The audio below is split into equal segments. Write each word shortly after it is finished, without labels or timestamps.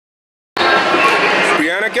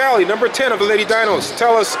Brianna-Ghali, number 10 of the Lady Dinos.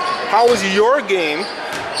 Tell us, how was your game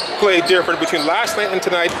played different between last night and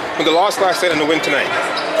tonight, when the loss last night and the win tonight?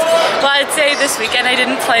 Well, I'd say this weekend I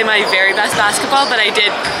didn't play my very best basketball, but I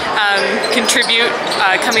did contribut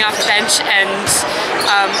coming off the bench and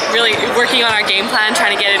really working on our game plan,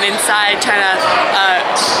 trying to get it inside, trying to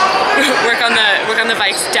work on the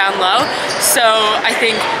bikes down low. So I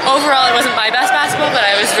think overall it wasn't my best basketball, but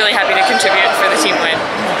I was really happy to contribute for the team win.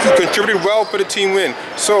 You contributed well for the team win.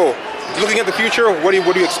 So, looking at the future, what do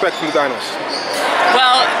you expect from the Dinos?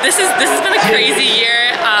 Well, this has been a crazy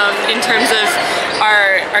year in terms of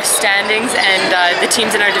our standings and the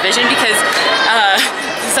teams in our division, because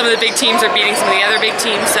some of the big teams are beating some of the other big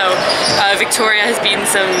teams. So Victoria has beaten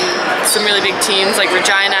some really big teams like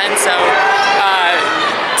Regina, and so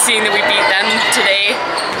seeing that we beat them today,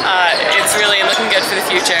 it's really looking good for the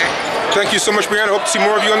future. Thank you so much, Brianna. Hope to see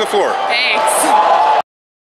more of you on the floor. Thanks.